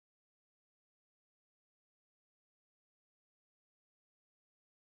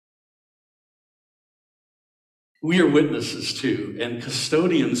We are witnesses to and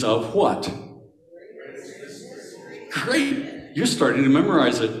custodians of what? Great. You're starting to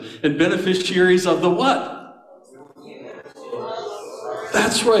memorize it. And beneficiaries of the what?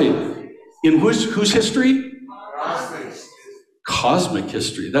 That's right. In whose history? Cosmic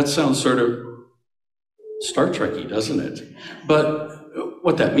history. That sounds sort of Star Trek-y, doesn't it? But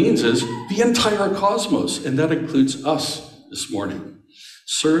what that means is the entire cosmos, and that includes us this morning.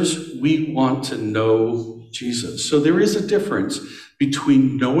 Sirs, we want to know Jesus. So there is a difference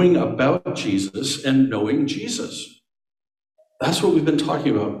between knowing about Jesus and knowing Jesus. That's what we've been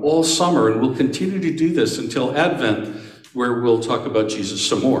talking about all summer, and we'll continue to do this until Advent, where we'll talk about Jesus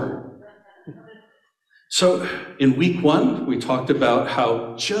some more. So in week 1, we talked about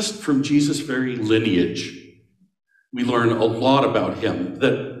how just from Jesus' very lineage, we learn a lot about him,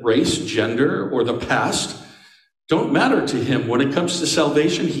 that race, gender, or the past don't matter to him. When it comes to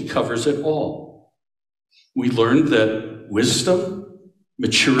salvation, he covers it all. We learned that wisdom,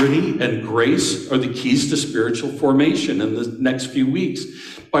 maturity, and grace are the keys to spiritual formation in the next few weeks.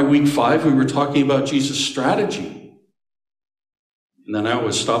 By week 5, we were talking about Jesus' strategy. And then I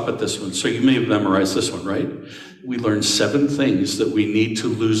always stop at this one, so you may have memorized this one, right? We learned 7 things that we need to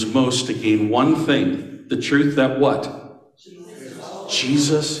lose most to gain one thing, the truth that what?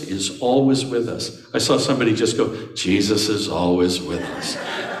 Jesus is always with us. I saw somebody just go, Jesus is always with us.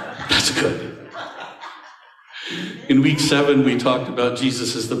 That's good. In week 7, we talked about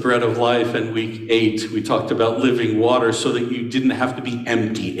Jesus as the bread of life. And week 8, we talked about living water so that you didn't have to be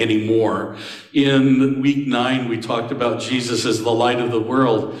empty anymore. In week 9, we talked about Jesus as the light of the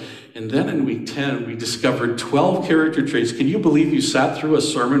world. And then in week 10, we discovered 12 character traits. Can you believe you sat through a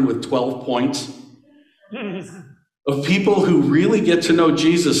sermon with 12 points? Of people who really get to know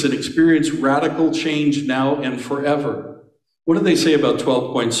Jesus and experience radical change now and forever. What do they say about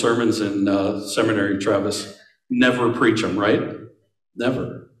 12-point sermons in seminary, Travis? Never preach them, right?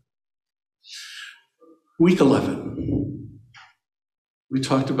 Never. Week 11, we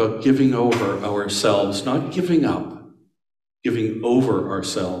talked about giving over ourselves, not giving up, giving over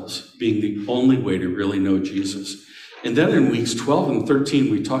ourselves, being the only way to really know Jesus. And then in weeks 12 and 13,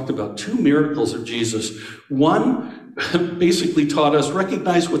 we talked about 2 miracles of Jesus. One basically taught us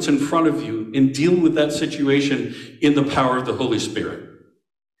recognize what's in front of you and deal with that situation in the power of the Holy Spirit.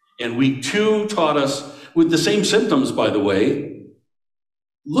 And week 2 taught us, with the same symptoms, by the way,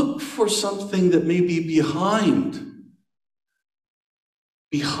 look for something that may be behind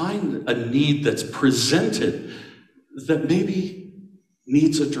a need that's presented that maybe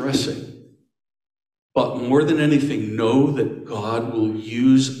needs addressing. But more than anything, know that God will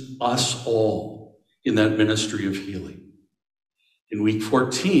use us all in that ministry of healing. In week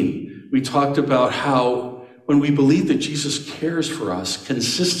 14, we talked about how when we believe that Jesus cares for us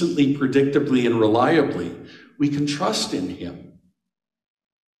consistently, predictably, and reliably, we can trust in him,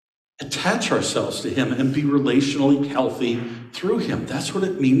 attach ourselves to him, and be relationally healthy through him. That's what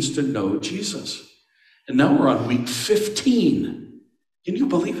it means to know Jesus. And now we're on week 15. Can you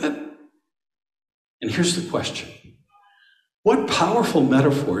believe it? And here's the question. What powerful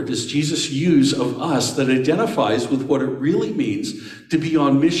metaphor does Jesus use of us that identifies with what it really means to be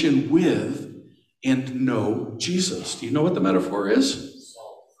on mission with and know Jesus? Do you know what the metaphor is?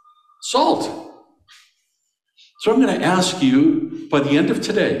 Salt. So I'm going to ask you by the end of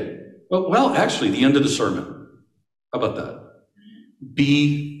today, well, actually the end of the sermon. How about that?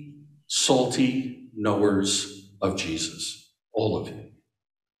 Be salty knowers of Jesus. All of you.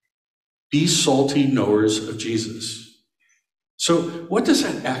 Be salty knowers of Jesus. So what does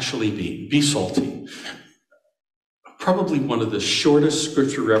that actually mean? Be salty. Probably one of the shortest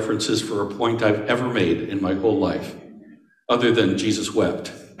scripture references for a point I've ever made in my whole life, other than Jesus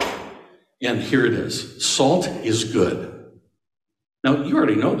wept. And here it is. Salt is good. Now, you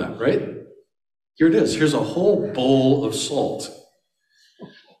already know that, right? Here it is. Here's a whole bowl of salt.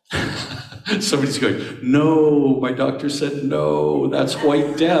 Somebody's going, no, my doctor said no, that's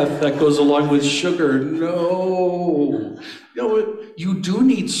white death. That goes along with sugar. No. You know what? You do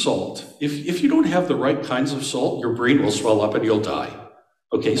need salt. If you don't have the right kinds of salt, your brain will swell up and you'll die.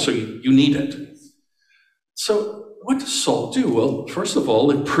 Okay, so you need it. So what does salt do? Well, first of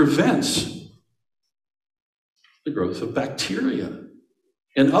all, it prevents the growth of bacteria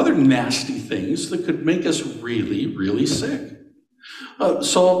and other nasty things that could make us really, really sick.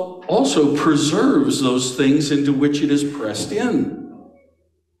 Salt also preserves those things into which it is pressed in.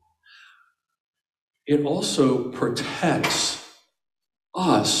 It also protects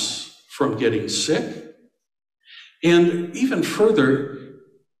us from getting sick. And even further,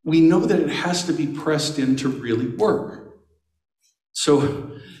 we know that it has to be pressed in to really work.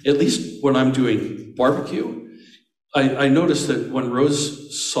 So at least when I'm doing barbecue, I noticed that when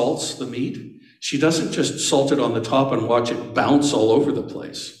Rose salts the meat, she doesn't just salt it on the top and watch it bounce all over the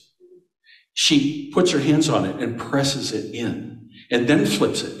place. She puts her hands on it and presses it in, and then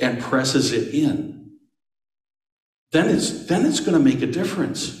flips it and presses it in. Then it's going to make a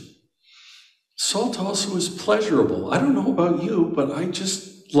difference. Salt also is pleasurable. I don't know about you, but I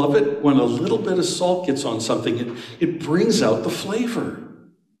just love it when a little bit of salt gets on something. It brings out the flavor.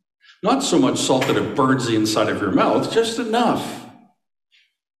 Not so much salt that it burns the inside of your mouth, just enough.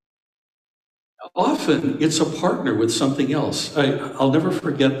 Often, it's a partner with something else. I'll never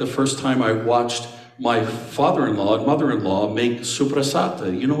forget the first time I watched my father-in-law and mother-in-law make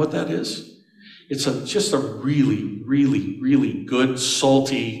soprasata. You know what that is? It's just a really, really, really good,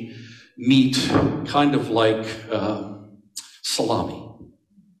 salty meat, kind of like salami.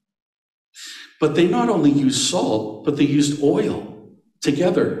 But they not only used salt, but they used oil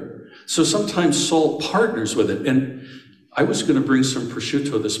together. So sometimes salt partners with it. And I was going to bring some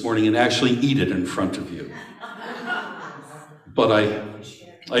prosciutto this morning and actually eat it in front of you. But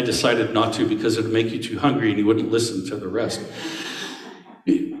I decided not to because it would make you too hungry and you wouldn't listen to the rest.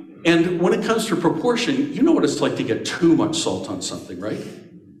 And when it comes to proportion, you know what it's like to get too much salt on something, right?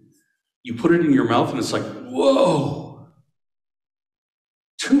 You put it in your mouth and it's like, whoa,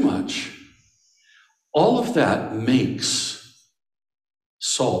 too much. All of that makes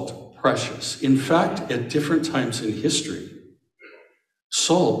salt precious. In fact, at different times in history,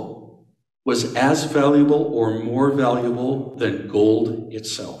 salt was as valuable or more valuable than gold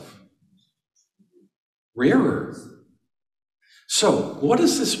itself. Rarer. So, what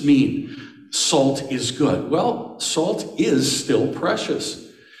does this mean? Salt is good. Well, salt is still precious.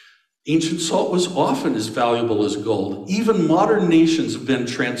 Ancient salt was often as valuable as gold. Even modern nations have been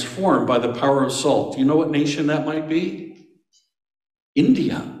transformed by the power of salt. Do you know what nation that might be?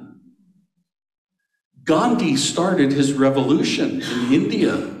 India. Gandhi started his revolution in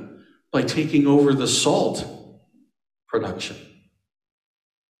India by taking over the salt production.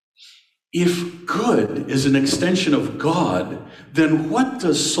 If good is an extension of God, then what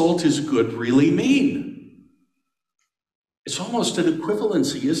does salt is good really mean? It's almost an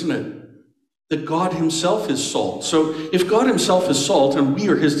equivalency, isn't it? That God himself is salt. So if God himself is salt and we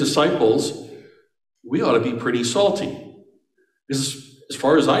are his disciples, we ought to be pretty salty. As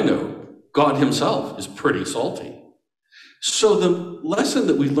far as I know, God himself is pretty salty. So the lesson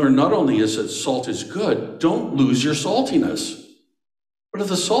that we learn not only is that salt is good, don't lose your saltiness. But if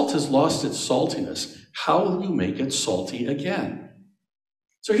the salt has lost its saltiness, how will you make it salty again?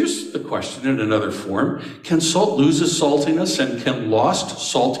 So here's the question in another form. Can salt lose its saltiness and can lost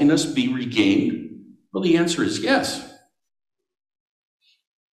saltiness be regained? Well, the answer is yes.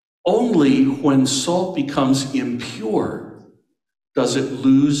 Only when salt becomes impure does it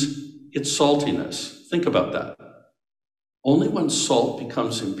lose its saltiness. Think about that. Only when salt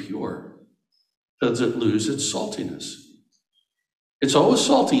becomes impure does it lose its saltiness. It's always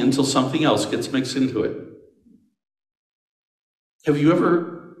salty until something else gets mixed into it. Have you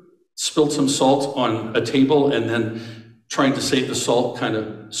ever spilled some salt on a table and then trying to save the salt, kind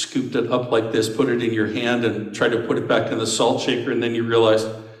of scooped it up like this, put it in your hand and tried to put it back in the salt shaker, and then you realize,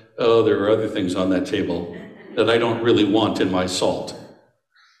 oh, there are other things on that table that I don't really want in my salt.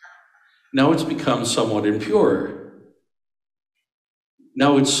 Now it's become somewhat impure.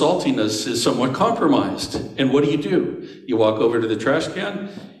 Now its saltiness is somewhat compromised. And what do? You walk over to the trash can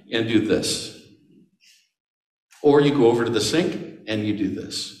and do this. Or you go over to the sink and you do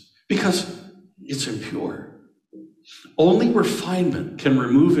this. Because it's impure. Only refinement can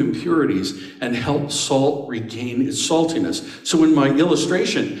remove impurities and help salt regain its saltiness. So in my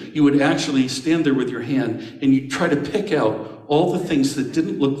illustration, you would actually stand there with your hand and you'd try to pick out all the things that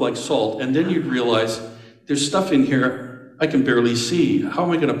didn't look like salt, and then you'd realize there's stuff in here I can barely see. How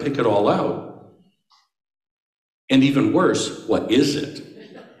am I going to pick it all out? And even worse, what is it?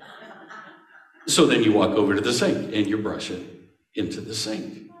 So then you walk over to the sink and you brush it into the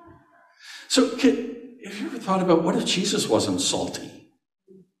sink. So have you ever thought about what if Jesus wasn't salty?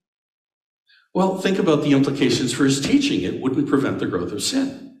 Well, think about the implications for his teaching. It wouldn't prevent the growth of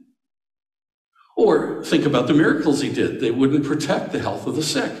sin. Or think about the miracles he did. They wouldn't protect the health of the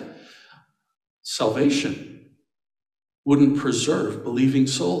sick. Salvation wouldn't preserve believing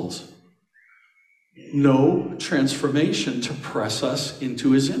souls. No transformation to press us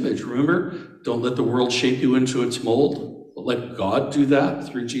into his image. Remember, don't let the world shape you into its mold, but let God do that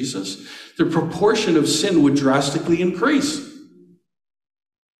through Jesus. The proportion of sin would drastically increase.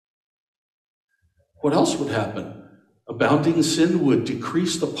 What else would happen? Abounding sin would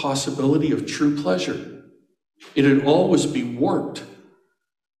decrease the possibility of true pleasure. It'd always be warped.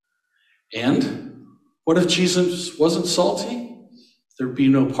 And What if Jesus wasn't salty? There'd be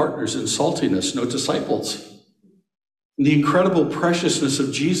no partners in saltiness, no disciples. And the incredible preciousness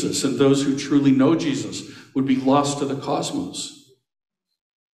of Jesus and those who truly know Jesus would be lost to the cosmos.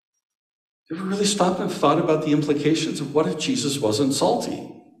 Ever really stopped and thought about the implications of what if Jesus wasn't salty?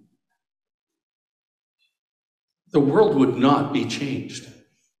 The world would not be changed.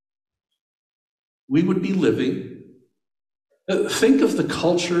 We would be living. Think of the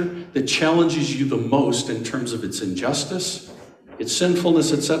culture that challenges you the most in terms of its injustice, its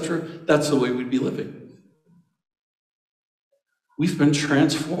sinfulness, etc. That's the way we'd be living. We've been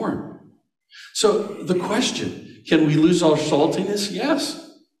transformed. So the question, can we lose our saltiness?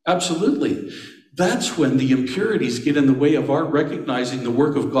 Yes, absolutely. That's when the impurities get in the way of our recognizing the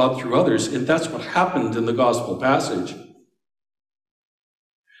work of God through others, and that's what happened in the gospel passage.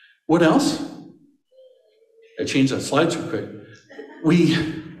 What else? I changed that slide too quick. We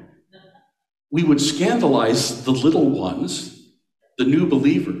would scandalize the little ones, the new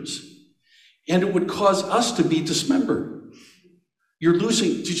believers, and it would cause us to be dismembered. You're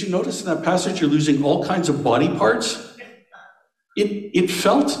losing, did you notice in that passage, you're losing all kinds of body parts? It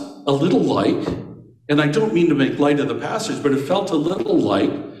felt a little like, and I don't mean to make light of the passage, but it felt a little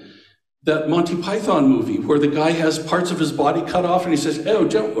like that Monty Python movie where the guy has parts of his body cut off and he says, "Oh,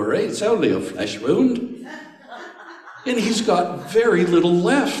 don't worry, it's only a flesh wound." And he's got very little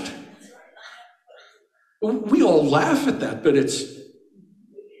left. We all laugh at that, but it's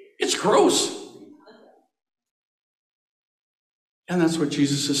gross. And that's what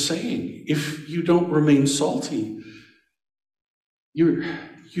Jesus is saying. If you don't remain salty,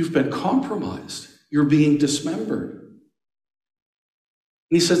 you've been compromised. You're being dismembered. And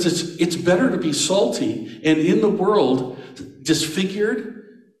he says it's better to be salty and in the world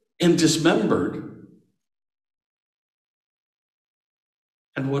disfigured and dismembered.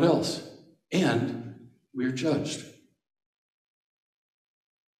 And what else? And we're judged.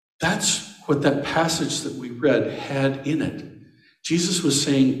 That's what that passage that we read had in it. Jesus was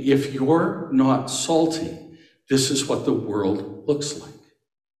saying, if you're not salty, this is what the world looks like.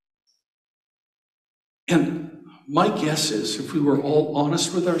 And my guess is, if we were all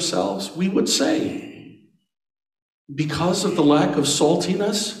honest with ourselves, we would say, because of the lack of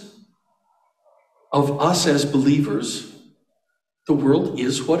saltiness of us as believers, the world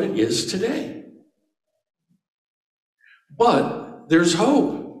is what it is today. But there's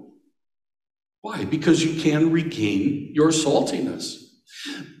hope. Why? Because you can regain your saltiness.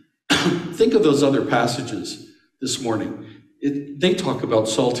 Think of those other passages this morning. They talk about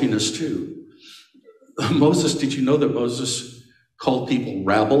saltiness too. Moses, did you know that Moses called people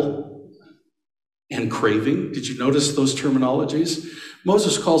rabble and craving? Did you notice those terminologies?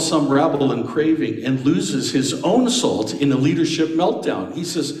 Moses calls some rabble and craving and loses his own salt in a leadership meltdown. He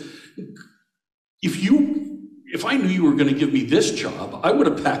says, if I knew you were going to give me this job, I would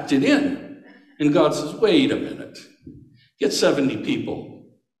have packed it in. And God says, wait a minute. Get 70 people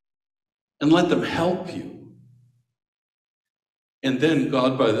and let them help you. And then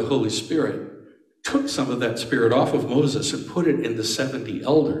God, by the Holy Spirit, took some of that spirit off of Moses and put it in the 70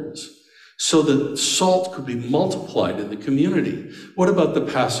 elders so that salt could be multiplied in the community. What about the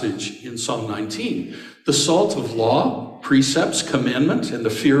passage in Psalm 19? The salt of law, precepts, commandment, and the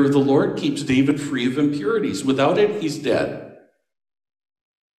fear of the Lord keeps David free of impurities. Without it, he's dead.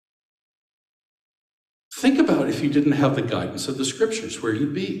 Think about if you didn't have the guidance of the scriptures, where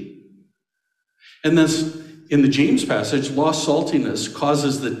you'd be. And this, in the James passage, lost saltiness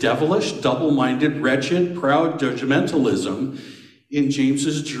causes the devilish, double-minded, wretched, proud judgmentalism in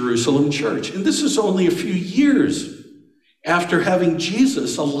James's Jerusalem church. And this is only a few years after having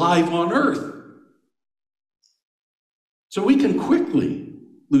Jesus alive on earth. So we can quickly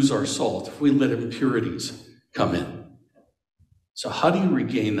lose our salt if we let impurities come in. So how do you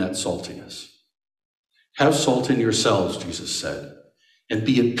regain that saltiness? Have salt in yourselves, Jesus said, and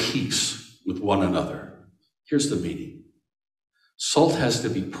be at peace with one another. Here's the meaning. Salt has to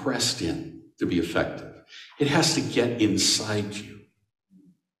be pressed in to be effective. It has to get inside you.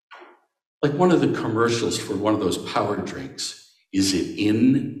 Like one of the commercials for one of those power drinks. Is it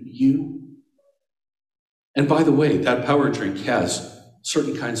in you? And by the way, that power drink has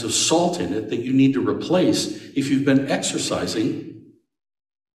certain kinds of salt in it that you need to replace if you've been exercising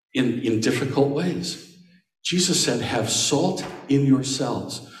in difficult ways. Jesus said, have salt in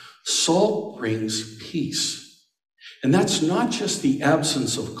yourselves. Salt brings peace. And that's not just the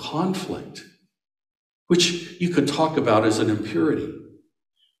absence of conflict, which you could talk about as an impurity,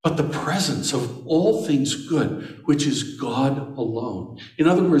 but the presence of all things good, which is God alone. In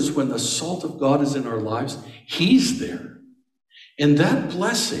other words, when the salt of God is in our lives, he's there. And that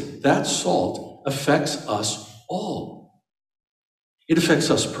blessing, that salt, affects us all. It affects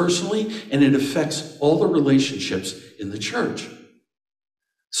us personally, and it affects all the relationships in the church.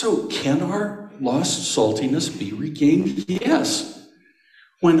 So can our lost saltiness be regained? Yes.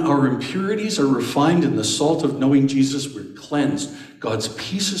 When our impurities are refined in the salt of knowing Jesus, we're cleansed. God's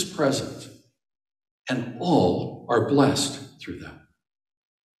peace is present, and all are blessed through that.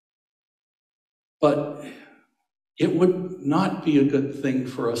 But it would not be a good thing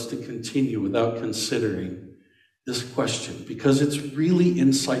for us to continue without considering this question, because it's really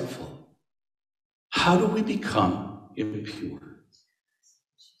insightful. How do we become impure?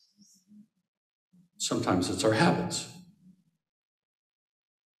 Sometimes it's our habits.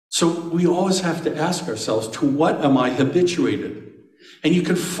 So we always have to ask ourselves, to what am I habituated? And you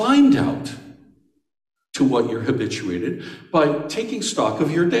can find out to what you're habituated by taking stock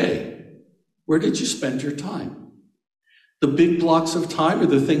of your day. Where did you spend your time? The big blocks of time are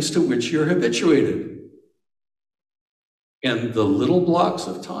the things to which you're habituated. And the little blocks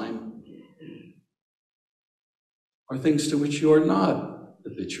of time are things to which you are not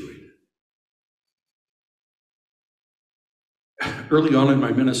habituated. Early on in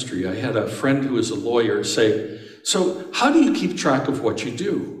my ministry, I had a friend who was a lawyer say, "So how do you keep track of what you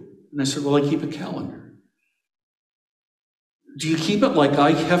do?" And I said, "Well, I keep a calendar." "Do you keep it like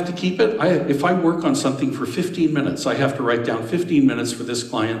I have to keep it? If I work on something for 15 minutes, I have to write down 15 minutes for this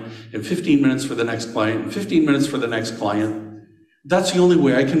client, and 15 minutes for the next client, and 15 minutes for the next client. That's the only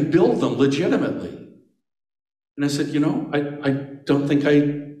way I can build them legitimately." And I said, I don't think I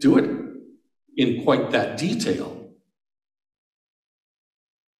do it in quite that detail.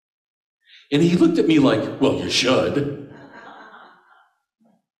 And he looked at me like, "Well, you should."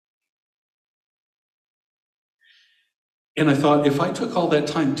 And I thought, if I took all that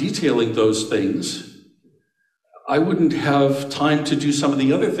time detailing those things, I wouldn't have time to do some of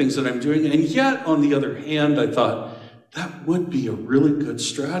the other things that I'm doing. And yet, on the other hand, I thought, that would be a really good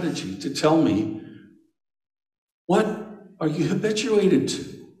strategy to tell me, what are you habituated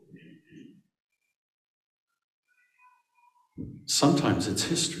to? Sometimes it's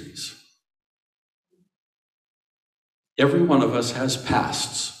histories. Every one of us has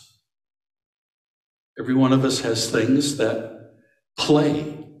pasts. Every one of us has things that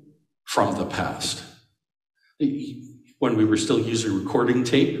play from the past. When we were still using recording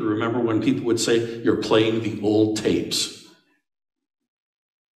tape, you remember when people would say, "You're playing the old tapes."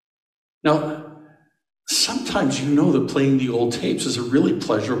 Now, sometimes that playing the old tapes is a really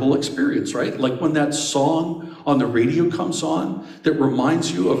pleasurable experience, right? Like when that song on the radio comes on that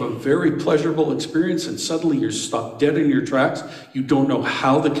reminds you of a very pleasurable experience, and suddenly you're stopped dead in your tracks. You don't know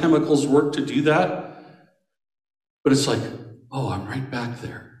how the chemicals work to do that. But it's like, oh, I'm right back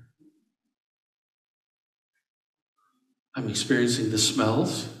there. I'm experiencing the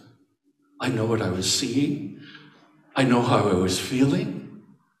smells. I know what I was seeing. I know how I was feeling.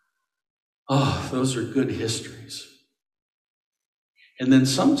 Oh, those are good histories. And then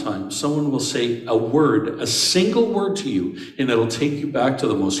sometimes someone will say a word, a single word to you, and it'll take you back to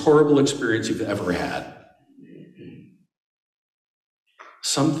the most horrible experience you've ever had.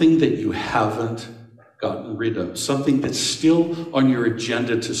 Something that you haven't gotten rid of, something that's still on your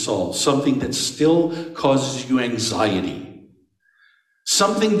agenda to solve, something that still causes you anxiety,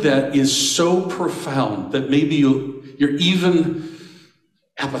 something that is so profound that maybe you're even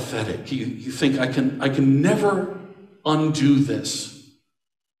apathetic. You think, I can never undo this.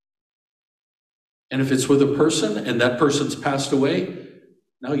 And if it's with a person and that person's passed away,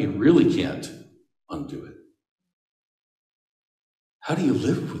 now you really can't undo it. How do you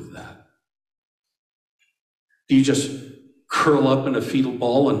live with that? Do you just curl up in a fetal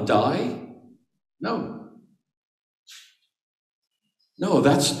ball and die? No. No,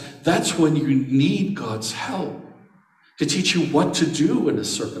 that's when you need God's help to teach you what to do in a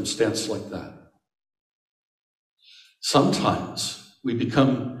circumstance like that. Sometimes we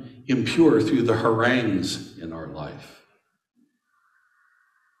become impure through the harangues in our life,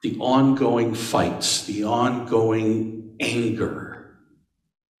 the ongoing fights, the ongoing anger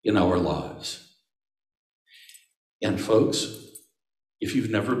in our lives. And folks, if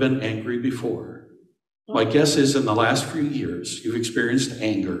you've never been angry before, my guess is in the last few years, you've experienced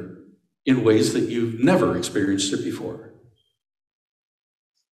anger in ways that you've never experienced it before.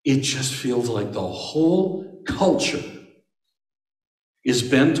 It just feels like the whole culture is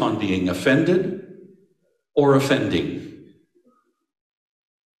bent on being offended or offending.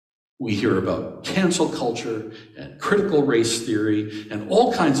 We hear about cancel culture and critical race theory and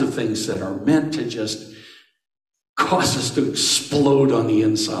all kinds of things that are meant to just cause us to explode on the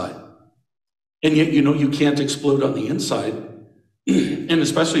inside. And yet, you can't explode on the inside, and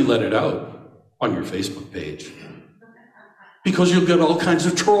especially let it out on your Facebook page, because you'll get all kinds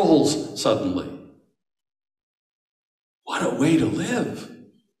of trolls suddenly. What a way to live.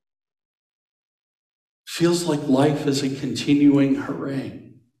 Feels like life is a continuing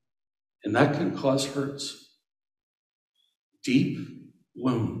harangue, and that can cause hurts, deep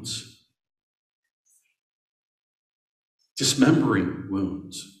wounds, dismembering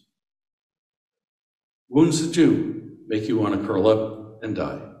wounds, wounds that do make you want to curl up and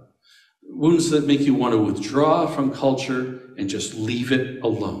die, wounds that make you want to withdraw from culture and just leave it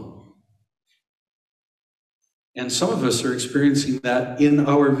alone. And some of us are experiencing that in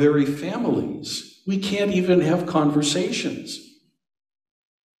our very families. We can't even have conversations.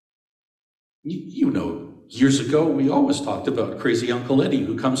 You know, years ago, we always talked about crazy Uncle Eddie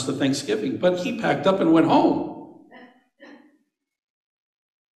who comes to Thanksgiving, but he packed up and went home.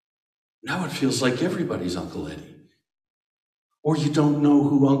 Now it feels like everybody's Uncle Eddie. Or you don't know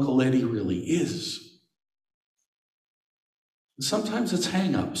who Uncle Eddie really is. And sometimes it's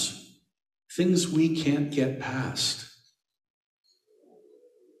hang-ups. Things we can't get past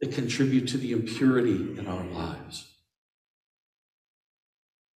that contribute to the impurity in our lives.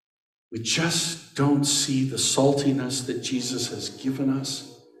 We just don't see the saltiness that Jesus has given us,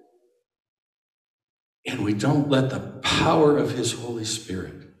 and we don't let the power of his Holy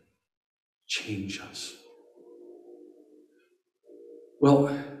Spirit change us.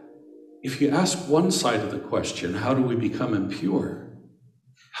 Well, if you ask one side of the question, how do we become impure?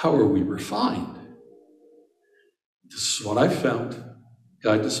 How are we refined? This is what I found.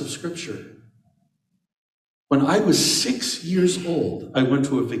 Guidance of Scripture. When I was 6 years old, I went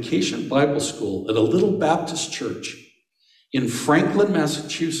to a vacation Bible school at a little Baptist church in Franklin,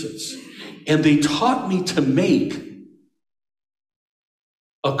 Massachusetts, and they taught me to make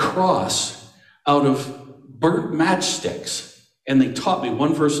a cross out of burnt matchsticks, and they taught me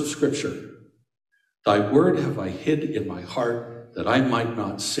one verse of Scripture. Thy word have I hid in my heart, that I might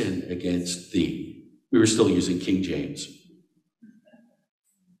not sin against thee. We were still using King James.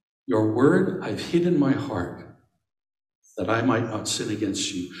 Your word I've hid in my heart, that I might not sin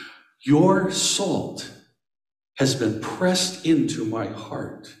against you. Your salt has been pressed into my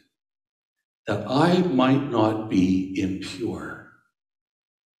heart, that I might not be impure.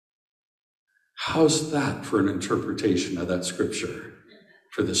 How's that for an interpretation of that scripture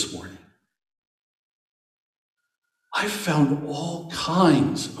for this morning? I found all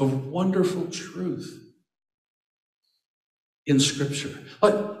kinds of wonderful truth in Scripture.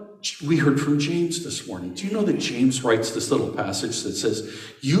 We heard from James this morning. Do you know that James writes this little passage that says,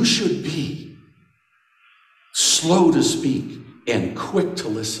 you should be slow to speak and quick to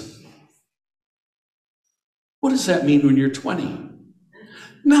listen? What does that mean when you're 20?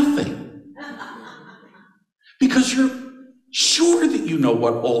 Nothing. Because you're sure that you know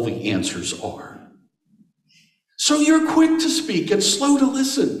what all the answers are. So you're quick to speak and slow to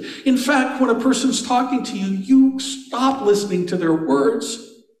listen. In fact, when a person's talking to you, you stop listening to their words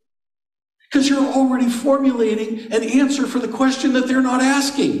because you're already formulating an answer for the question that they're not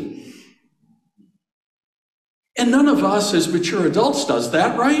asking. And none of us as mature adults does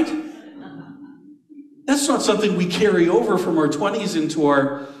that, right? That's not something we carry over from our 20s into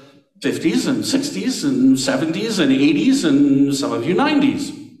our 50s and 60s and 70s and 80s and some of you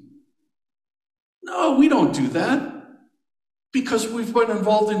 90s. No, we don't do that because we've been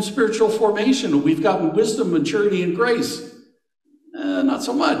involved in spiritual formation and we've gotten wisdom, maturity, and grace. Not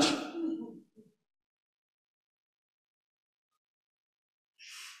so much.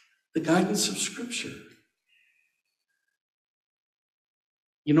 The guidance of Scripture.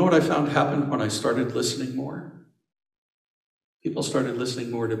 You know what I found happened when I started listening more? People started listening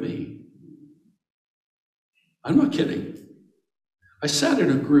more to me. I'm not kidding. I sat in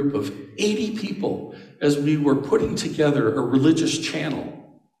a group of 80 people as we were putting together a religious channel.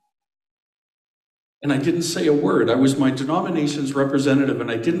 And I didn't say a word. I was my denomination's representative,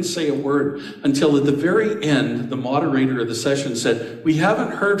 and I didn't say a word until at the very end, the moderator of the session said, we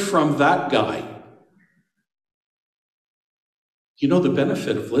haven't heard from that guy. You know, the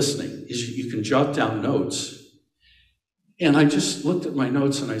benefit of listening is you can jot down notes. And I just looked at my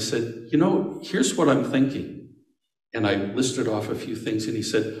notes and I said, you know, here's what I'm thinking. And I listed off a few things, and he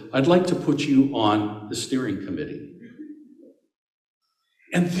said, I'd like to put you on the steering committee.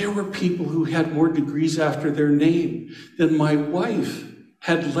 And there were people who had more degrees after their name than my wife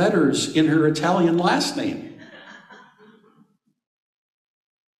had letters in her Italian last name.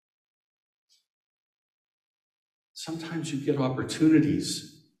 Sometimes you get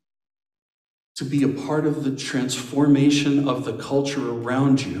opportunities to be a part of the transformation of the culture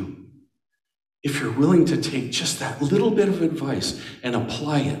around you if you're willing to take just that little bit of advice and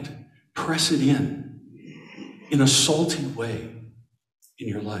apply it press it in a salty way in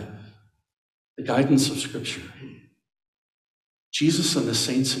your life. The guidance of Scripture. Jesus and the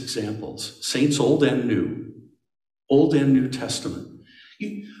saints' examples, saints Old and New Testament.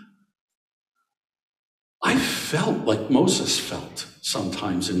 I felt like Moses felt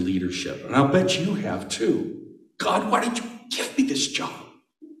sometimes in leadership, and I'll bet you have too. God, why did you give me this job?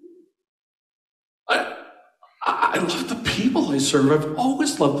 I love the people I serve. I've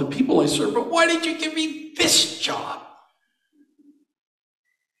always loved the people I serve, but why did you give me this job?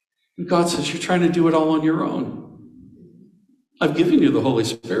 And God says, you're trying to do it all on your own. I've given you the Holy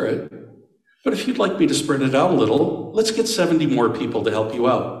Spirit, but if you'd like me to spread it out a little, let's get 70 more people to help you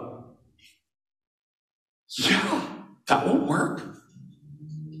out. Yeah, that will work.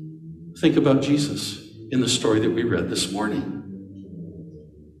 Think about Jesus in the story that we read this morning.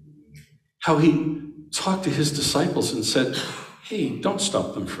 How he talked to his disciples and said, hey, don't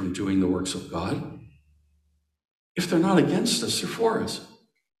stop them from doing the works of God. If they're not against us, they're for us.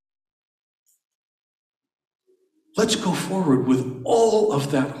 Let's go forward with all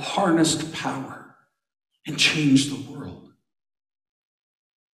of that harnessed power and change the world.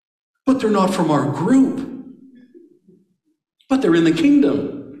 But they're not from our group. But they're in the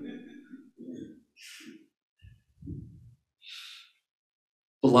kingdom.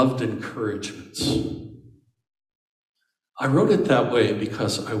 Beloved encouragements. I wrote it that way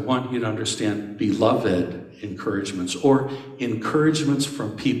because I want you to understand beloved encouragements, or encouragements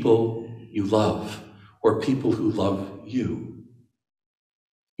from people you love, or people who love you.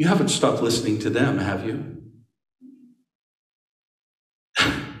 You haven't stopped listening to them, have you?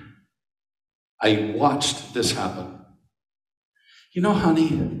 I watched this happen. You know, honey,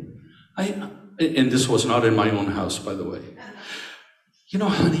 and this was not in my own house, by the way. You know,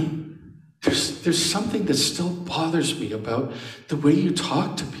 honey, there's something that still bothers me about the way you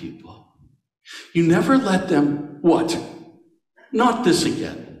talk to people. You never let them, what? Not this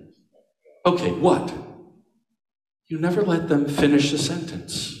again. Okay, what? You never let them finish a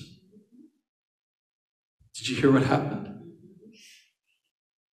sentence. Did you hear what happened?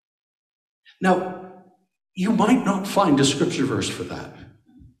 Now, you might not find a scripture verse for that.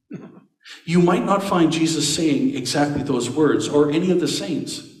 You might not find Jesus saying exactly those words or any of the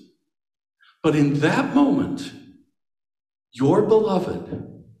saints. But in that moment, your beloved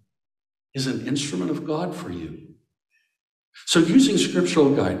is an instrument of God for you. So using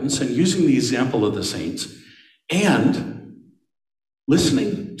scriptural guidance and using the example of the saints and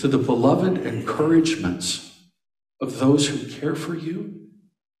listening to the beloved encouragements of those who care for you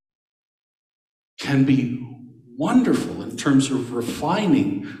can be wonderful in terms of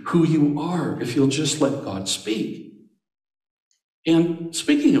refining who you are if you'll just let God speak. And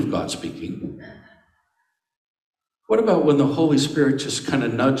speaking of God speaking, what about when the Holy Spirit just kind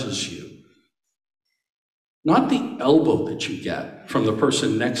of nudges you? Not the elbow that you get from the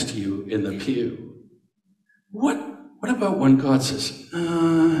person next to you in the pew. What about when God says,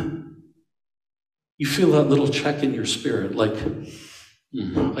 you feel that little check in your spirit, like,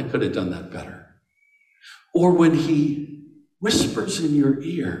 I could have done that better. Or when he whispers in your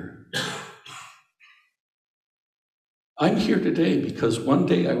ear. I'm here today because one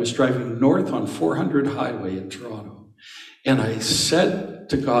day I was driving north on 400 Highway in Toronto, and I said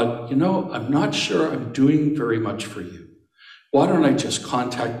to God, I'm not sure I'm doing very much for you. Why don't I just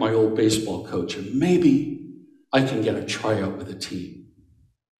contact my old baseball coach and maybe I can get a tryout with a team.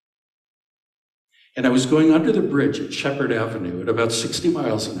 And I was going under the bridge at Shepherd Avenue at about 60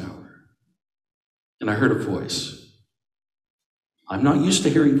 miles an hour. And I heard a voice. I'm not used to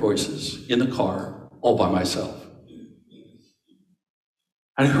hearing voices in the car all by myself.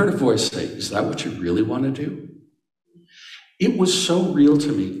 And I heard a voice say, is that what you really want to do? It was so real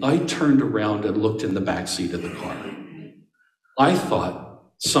to me, I turned around and looked in the back seat of the car. I thought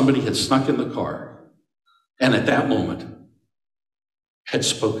somebody had snuck in the car and at that moment had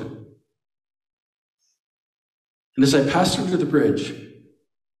spoken. And as I passed under the bridge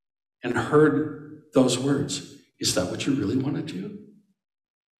and heard those words, is that what you really want to do?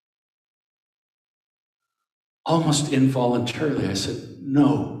 Almost involuntarily, I said,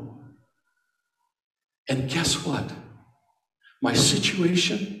 no. And guess what? My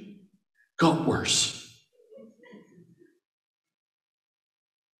situation got worse.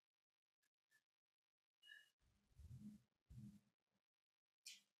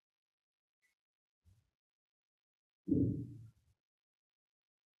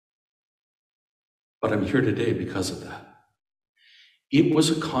 But I'm here today because of that. It was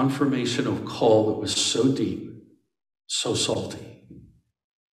a confirmation of call that was so deep, so salty,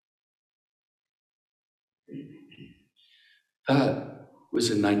 that was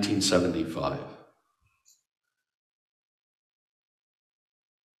in 1975.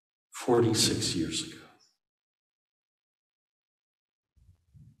 46 years ago.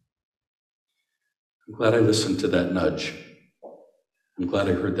 I'm glad I listened to that nudge. I'm glad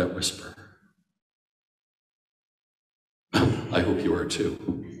I heard that whisper. I hope you are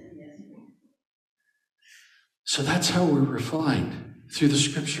too. So that's how we're refined, through the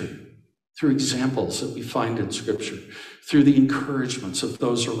Scripture, through examples that we find in Scripture, through the encouragements of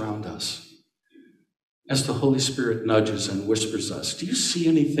those around us. As the Holy Spirit nudges and whispers us, do you see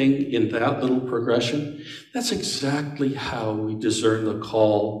anything in that little progression? That's exactly how we discern the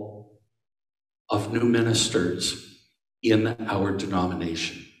call of new ministers in our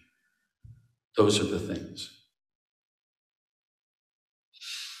denomination. Those are the things.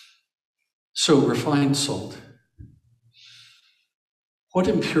 So, refined salt. What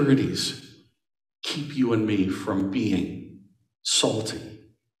impurities keep you and me from being salty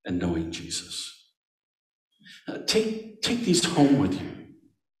and knowing Jesus? Take these home with you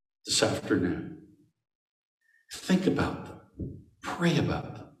this afternoon. Think about them. Pray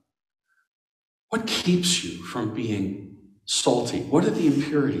about them. What keeps you from being salty? What are the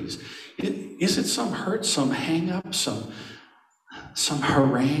impurities? Is it some hurt, some hang-up, some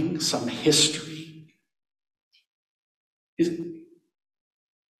harangue, some history?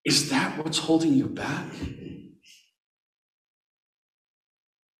 Is that what's holding you back?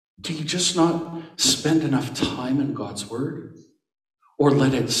 Do you just not spend enough time in God's Word? Or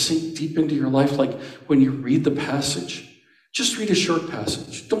let it sink deep into your life, like when you read the passage? Just read a short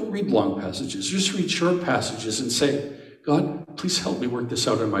passage. Don't read long passages. Just read short passages and say, God, please help me work this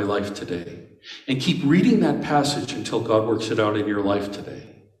out in my life today. And keep reading that passage until God works it out in your life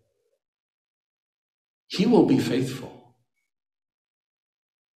today. He will be faithful.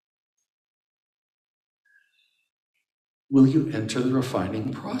 Will you enter the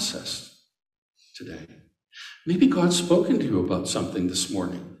refining process today? Maybe God's spoken to you about something this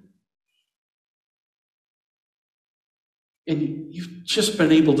morning. And you've just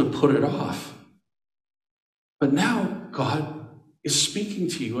been able to put it off. But now God is speaking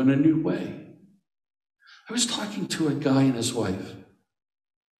to you in a new way. I was talking to a guy and his wife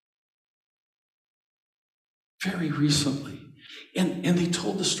very recently. And they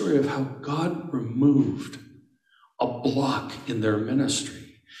told the story of how God removed a block in their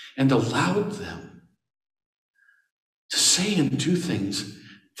ministry and allowed them to say and do things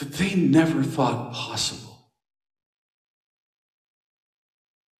that they never thought possible.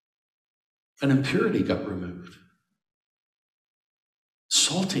 An impurity got removed.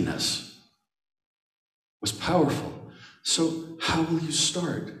 Saltiness was powerful. So how will you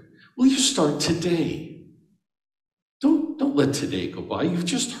start? Will you start today? Don't let today go by. You've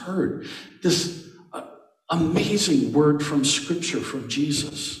just heard this amazing word from Scripture from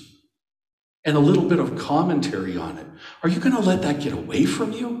Jesus and a little bit of commentary on it. Are you going to let that get away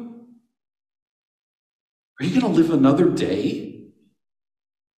from you? Are you going to live another day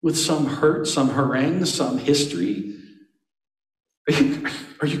with some hurt, some harangue, some history?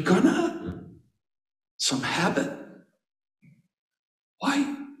 Are you gonna? Some habit?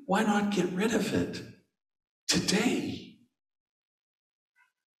 Why not get rid of it today?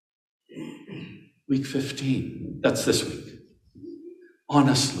 Week 15, that's this week.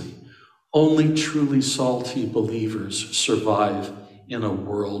 Honestly, only truly salty believers survive in a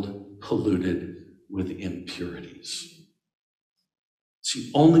world polluted with impurities. It's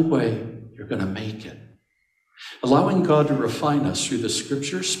the only way you're going to make it. Allowing God to refine us through the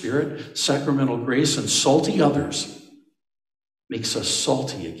Scripture, Spirit, sacramental grace, and salty others makes us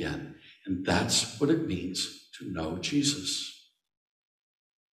salty again. And that's what it means to know Jesus.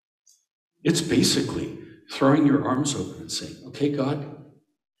 It's basically throwing your arms open and saying, okay, God,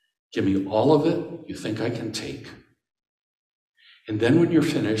 give me all of it you think I can take. And then when you're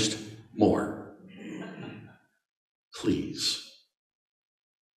finished, more. Please.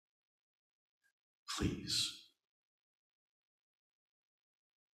 Please.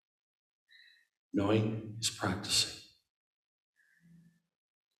 Knowing is practicing.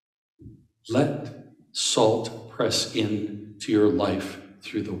 Let salt press into your life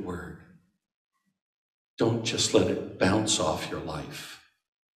through the Word. Don't just let it bounce off your life.